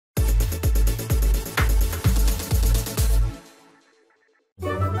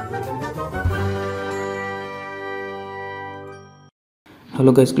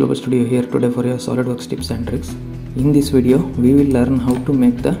Hello guys, Global Studio here today for your Solidworks tips and tricks. In this video, we will learn how to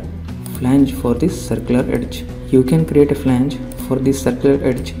make the flange for this circular edge. You can create a flange for this circular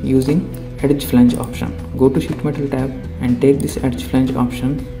edge using edge flange option. Go to Sheetmetal tab and take this edge flange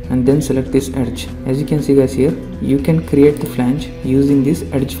option and then select this edge. As you can see guys here, you can create the flange using this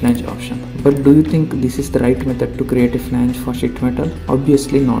edge flange option. But do you think this is the right method to create a flange for sheet metal?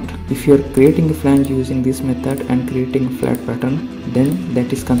 Obviously not. If you are creating a flange using this method and creating a flat pattern, then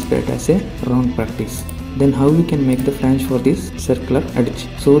that is considered as a wrong practice. Then how we can make the flange for this circular edge?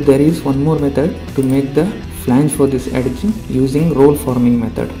 So there is one more method to make the flange for this edge using roll forming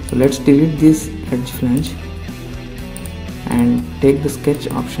method. So let's delete this edge flange and take the sketch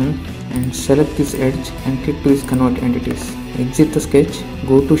option and select this edge and click to this convert entities. Exit the sketch,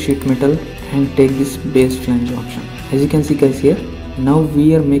 go to Sheetmetal and take this base flange option. As you can see guys here, now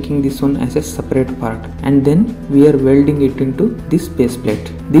we are making this one as a separate part and then we are welding it into this base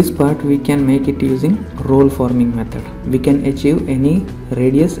plate. This part we can make it using roll forming method. We can achieve any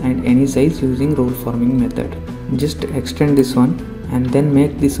radius and any size using roll forming method. Just extend this one and then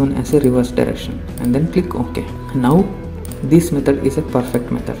make this one as a reverse direction and then click OK. Now this method is a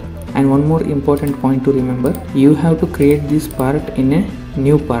perfect method. And one more important point to remember, you have to create this part in a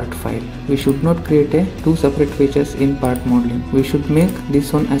new part file. We should not create two separate features in part modeling. We should make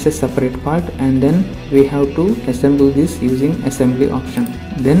this one as a separate part and then we have to assemble this using assembly option.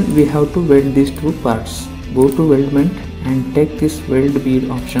 Then we have to weld these two parts. Go to weldment and take this weld bead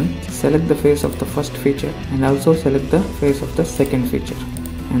option. Select the face of the first feature and also select the face of the second feature.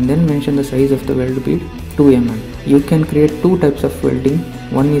 And then mention the size of the weld bead 2 mm. You can create two types of welding.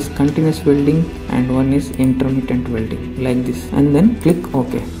 One is continuous welding and one is intermittent welding, like this, and then click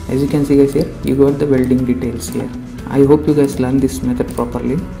OK. As you can see guys here, you got the welding details here. I hope you guys learn this method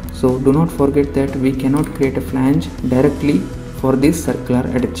properly. So do not forget that we cannot create a flange directly for this circular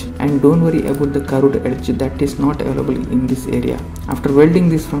edge, and don't worry about the curved edge that is not available in this area. After welding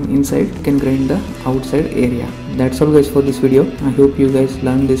this from inside, you can grind the outside area. That's all guys for this video. I hope you guys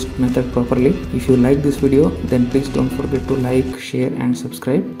learned this method properly. If you like this video, then please don't forget to like, share and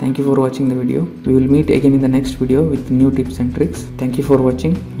subscribe. Thank you for watching the video. We will meet again in the next video with new tips and tricks. Thank you for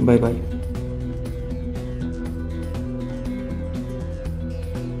watching. Bye bye.